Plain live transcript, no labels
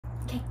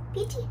Okay,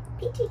 Peachy,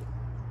 Peachy,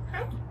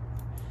 hi.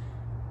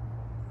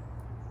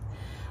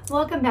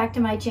 Welcome back to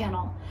my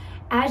channel.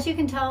 As you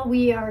can tell,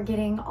 we are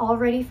getting all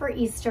ready for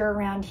Easter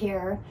around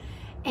here.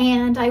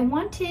 And I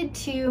wanted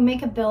to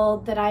make a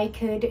build that I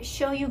could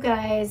show you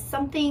guys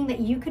something that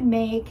you could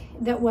make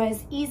that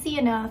was easy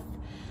enough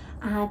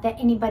that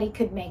anybody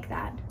could make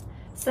that.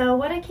 So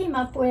what I came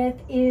up with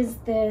is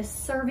this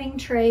serving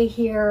tray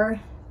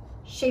here,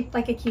 shaped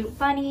like a cute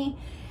bunny,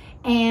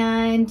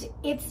 and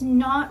it's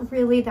not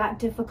really that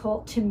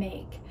difficult to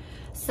make.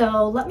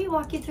 So let me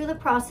walk you through the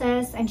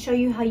process and show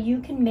you how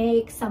you can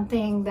make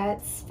something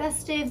that's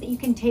festive that you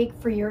can take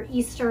for your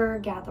Easter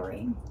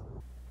gathering.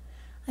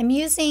 I'm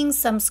using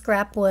some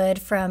scrap wood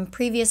from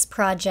previous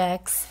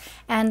projects,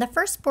 and the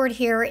first board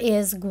here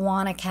is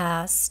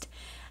Guanacaste.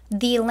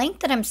 The length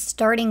that I'm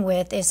starting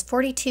with is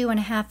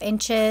 42.5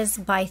 inches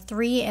by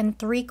 3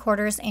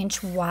 3/4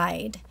 inch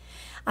wide.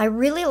 I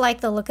really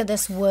like the look of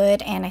this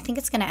wood, and I think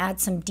it's going to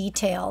add some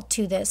detail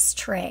to this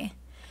tray.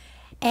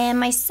 And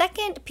my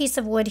second piece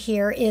of wood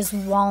here is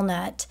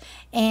walnut,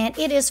 and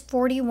it is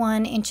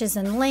 41 inches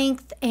in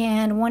length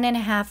and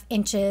 1.5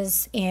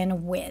 inches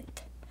in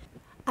width.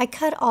 I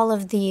cut all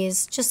of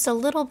these just a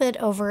little bit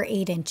over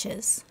 8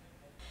 inches.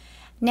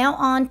 Now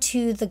on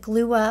to the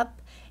glue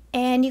up,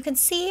 and you can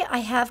see I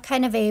have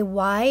kind of a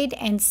wide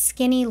and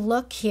skinny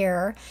look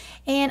here,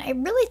 and I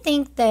really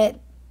think that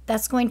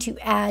that's going to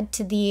add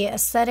to the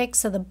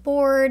aesthetics of the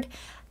board,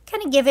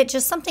 kind of give it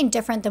just something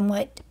different than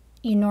what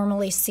you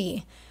normally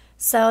see.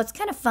 So it's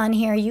kind of fun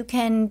here. You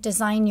can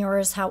design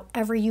yours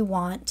however you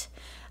want,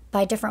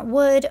 by different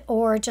wood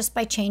or just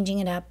by changing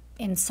it up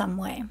in some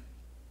way.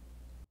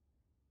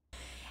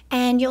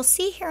 And you'll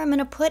see here I'm going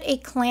to put a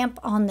clamp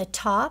on the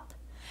top.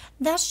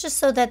 That's just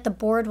so that the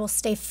board will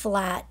stay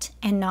flat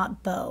and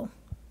not bow.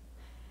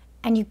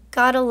 And you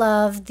gotta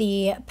love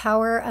the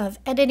power of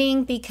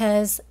editing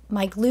because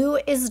my glue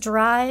is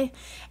dry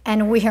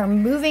and we are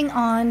moving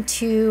on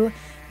to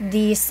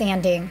the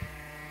sanding.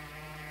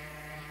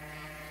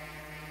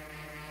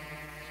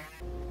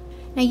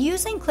 Now,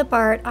 using clip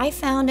art, I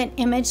found an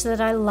image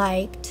that I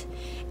liked,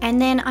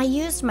 and then I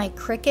used my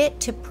Cricut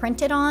to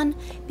print it on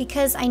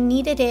because I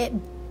needed it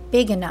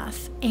big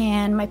enough,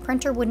 and my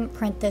printer wouldn't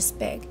print this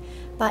big,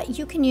 but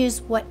you can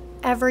use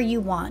whatever you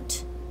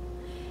want.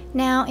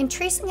 Now, in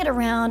tracing it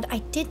around, I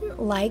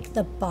didn't like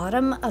the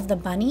bottom of the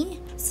bunny,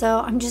 so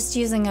I'm just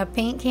using a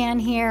paint can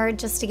here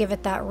just to give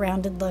it that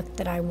rounded look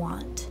that I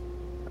want.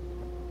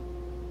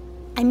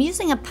 I'm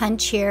using a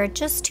punch here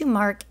just to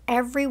mark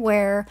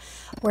everywhere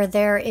where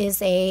there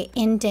is an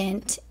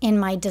indent in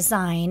my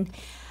design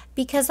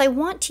because I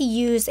want to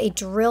use a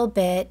drill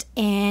bit,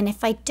 and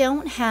if I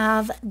don't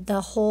have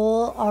the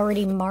hole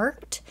already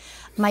marked,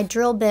 my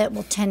drill bit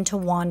will tend to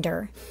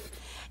wander.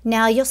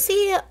 Now you'll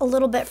see a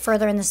little bit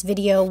further in this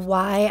video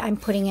why I'm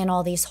putting in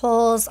all these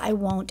holes. I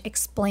won't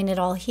explain it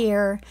all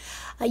here.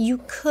 You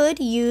could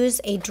use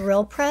a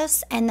drill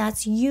press, and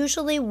that's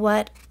usually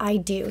what I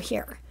do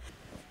here.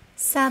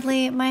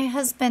 Sadly, my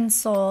husband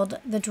sold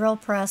the drill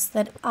press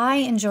that I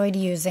enjoyed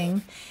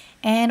using,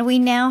 and we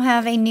now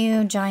have a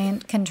new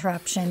giant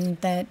contraption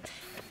that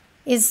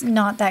is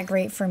not that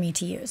great for me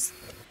to use.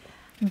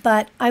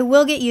 But I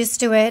will get used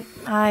to it.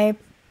 I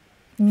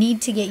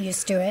need to get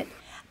used to it.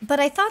 But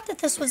I thought that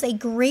this was a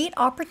great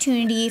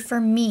opportunity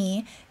for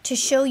me to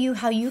show you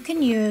how you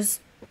can use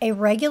a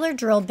regular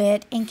drill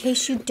bit in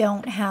case you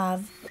don't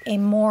have a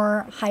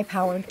more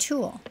high-powered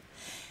tool.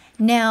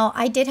 Now,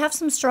 I did have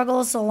some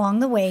struggles along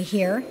the way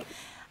here.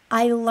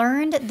 I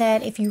learned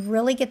that if you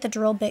really get the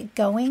drill bit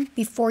going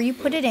before you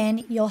put it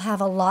in, you'll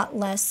have a lot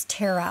less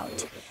tear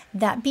out.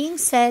 That being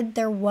said,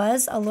 there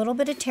was a little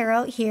bit of tear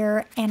out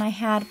here, and I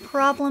had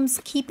problems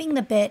keeping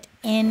the bit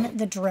in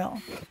the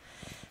drill.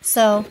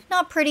 So,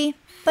 not pretty,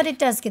 but it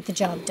does get the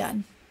job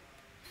done.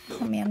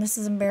 Oh man, this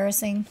is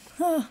embarrassing.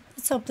 Oh,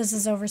 let's hope this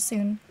is over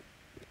soon.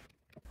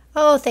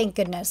 Oh, thank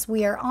goodness.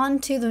 We are on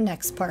to the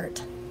next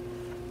part.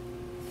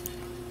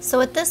 So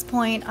at this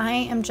point, I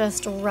am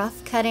just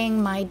rough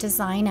cutting my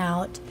design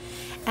out,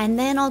 and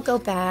then I'll go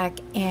back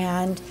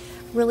and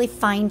really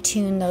fine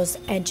tune those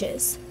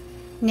edges.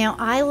 Now,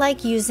 I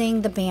like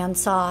using the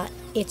bandsaw.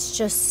 It's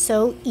just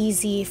so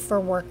easy for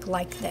work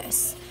like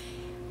this.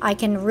 I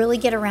can really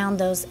get around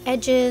those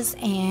edges,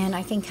 and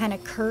I can kind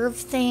of curve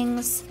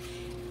things.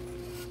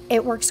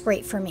 It works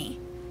great for me.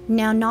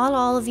 Now, not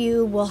all of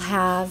you will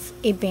have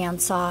a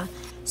bandsaw,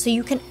 so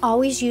you can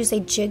always use a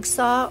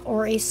jigsaw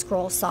or a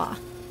scroll saw.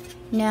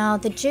 Now,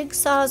 the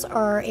jigsaws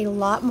are a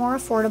lot more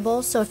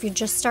affordable, so if you're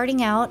just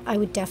starting out, I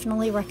would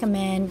definitely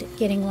recommend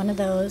getting one of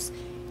those.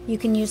 You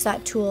can use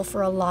that tool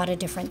for a lot of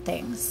different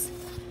things.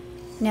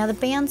 Now, the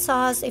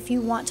bandsaws, if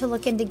you want to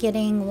look into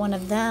getting one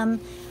of them,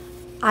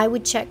 I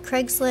would check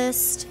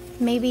Craigslist,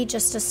 maybe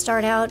just to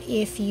start out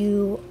if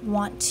you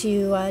want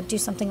to do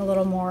something a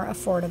little more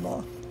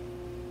affordable.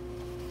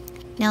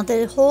 Now,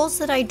 the holes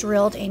that I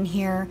drilled in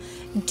here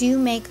do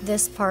make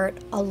this part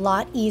a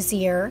lot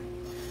easier.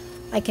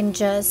 I can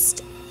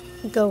just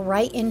go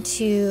right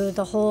into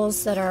the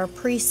holes that are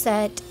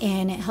preset,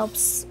 and it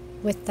helps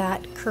with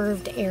that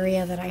curved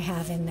area that I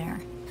have in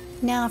there.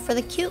 Now for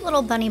the cute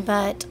little bunny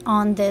butt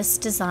on this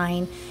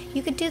design,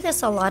 you could do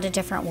this a lot of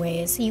different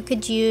ways. You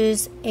could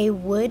use a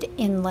wood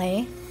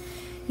inlay.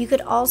 You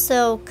could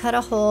also cut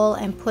a hole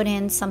and put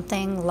in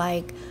something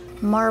like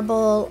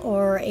marble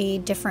or a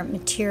different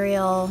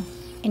material,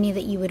 any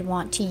that you would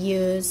want to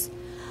use.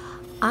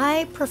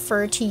 I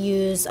prefer to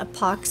use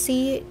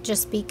epoxy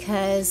just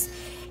because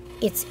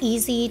it's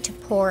easy to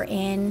pour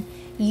in.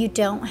 You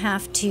don't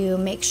have to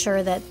make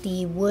sure that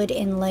the wood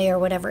inlay or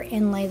whatever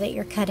inlay that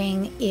you're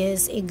cutting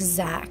is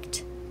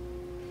exact.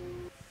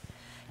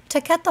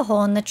 To cut the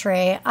hole in the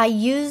tray, I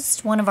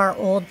used one of our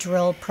old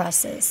drill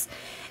presses.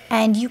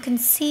 And you can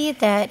see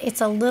that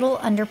it's a little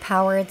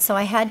underpowered, so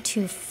I had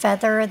to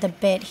feather the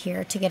bit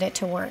here to get it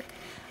to work.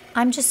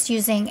 I'm just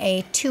using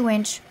a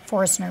 2-inch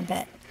Forstner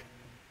bit.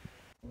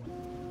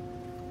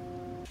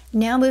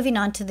 Now moving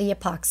on to the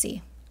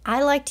epoxy.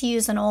 I like to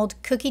use an old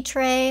cookie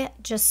tray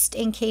just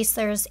in case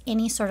there's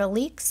any sort of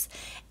leaks.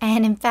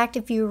 And in fact,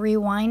 if you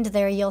rewind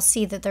there, you'll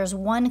see that there's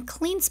one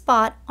clean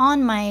spot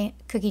on my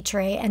cookie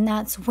tray, and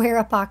that's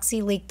where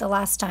epoxy leaked the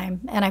last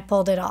time, and I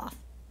pulled it off.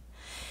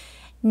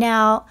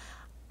 Now,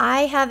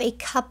 I have a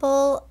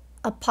couple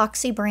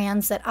epoxy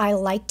brands that I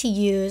like to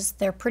use.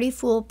 They're pretty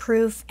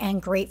foolproof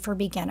and great for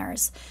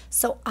beginners.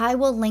 So I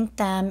will link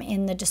them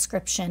in the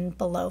description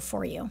below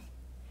for you.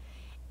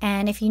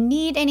 And if you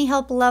need any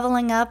help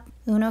leveling up,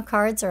 Uno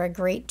cards are a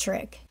great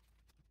trick.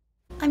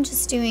 I'm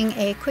just doing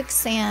a quick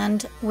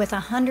sand with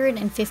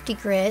 150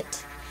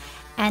 grit,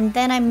 and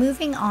then I'm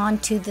moving on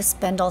to the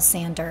spindle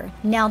sander.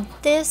 Now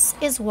this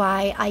is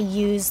why I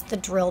use the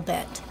drill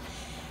bit.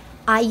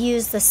 I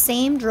use the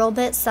same drill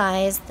bit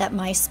size that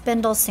my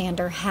spindle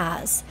sander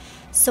has.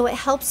 So it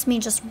helps me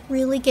just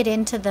really get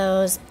into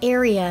those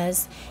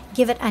areas,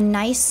 give it a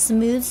nice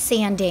smooth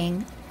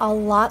sanding, a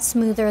lot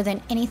smoother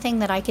than anything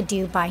that I could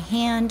do by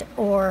hand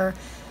or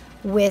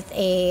with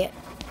a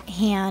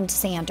hand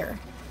sander.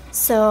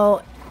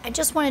 So I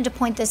just wanted to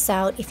point this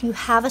out. If you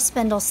have a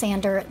spindle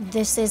sander,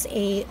 this is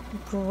a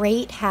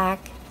great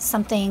hack,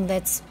 something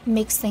that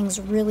makes things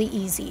really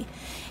easy.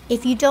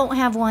 If you don't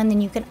have one,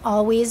 then you can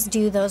always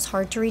do those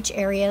hard to reach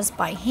areas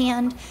by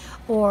hand,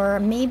 or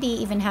maybe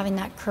even having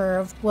that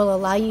curve will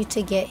allow you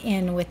to get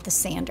in with the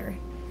sander.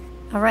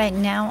 All right,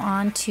 now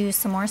on to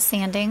some more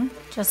sanding,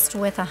 just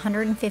with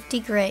 150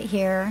 grit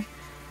here,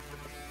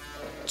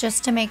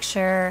 just to make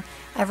sure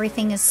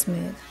everything is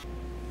smooth.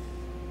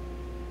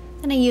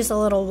 And I use a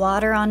little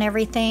water on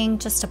everything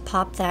just to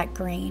pop that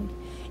grain.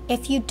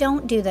 If you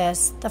don't do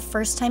this, the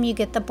first time you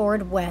get the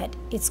board wet,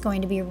 it's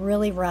going to be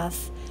really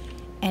rough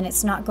and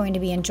it's not going to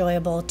be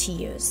enjoyable to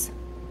use.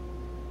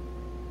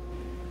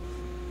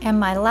 And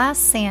my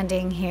last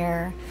sanding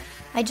here,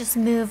 I just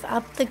move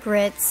up the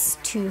grits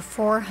to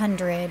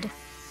 400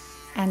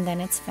 and then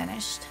it's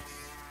finished.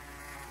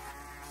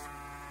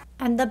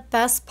 And the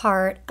best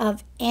part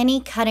of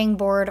any cutting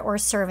board or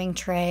serving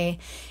tray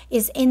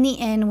is in the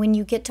end when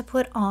you get to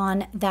put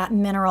on that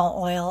mineral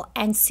oil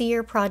and see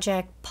your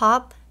project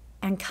pop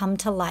and come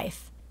to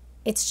life.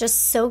 It's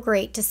just so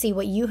great to see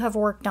what you have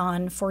worked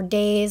on for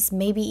days,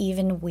 maybe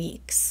even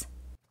weeks.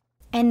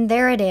 And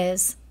there it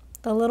is,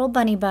 the little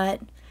bunny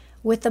butt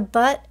with the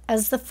butt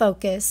as the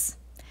focus.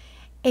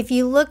 If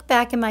you look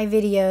back in my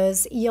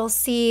videos, you'll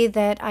see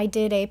that I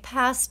did a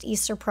past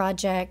Easter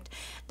project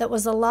that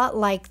was a lot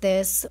like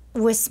this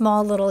with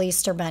small little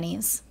Easter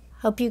bunnies.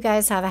 Hope you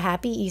guys have a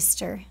happy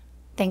Easter.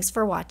 Thanks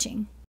for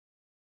watching.